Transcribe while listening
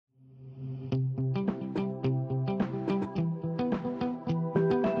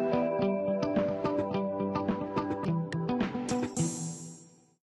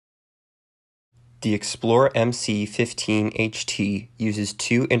The Xplore MC15HT uses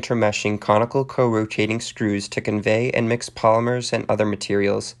two intermeshing conical co-rotating screws to convey and mix polymers and other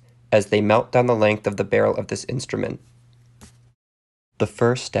materials as they melt down the length of the barrel of this instrument. The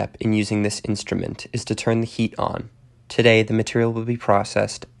first step in using this instrument is to turn the heat on. Today, the material will be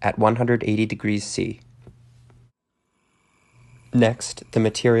processed at 180 degrees C. Next, the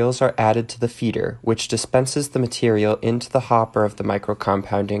materials are added to the feeder, which dispenses the material into the hopper of the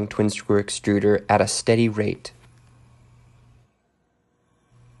microcompounding twin-screw extruder at a steady rate.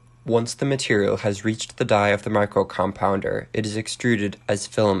 Once the material has reached the die of the microcompounder, it is extruded as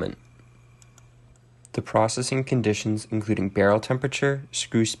filament. The processing conditions, including barrel temperature,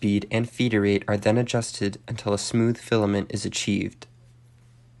 screw speed, and feeder rate, are then adjusted until a smooth filament is achieved.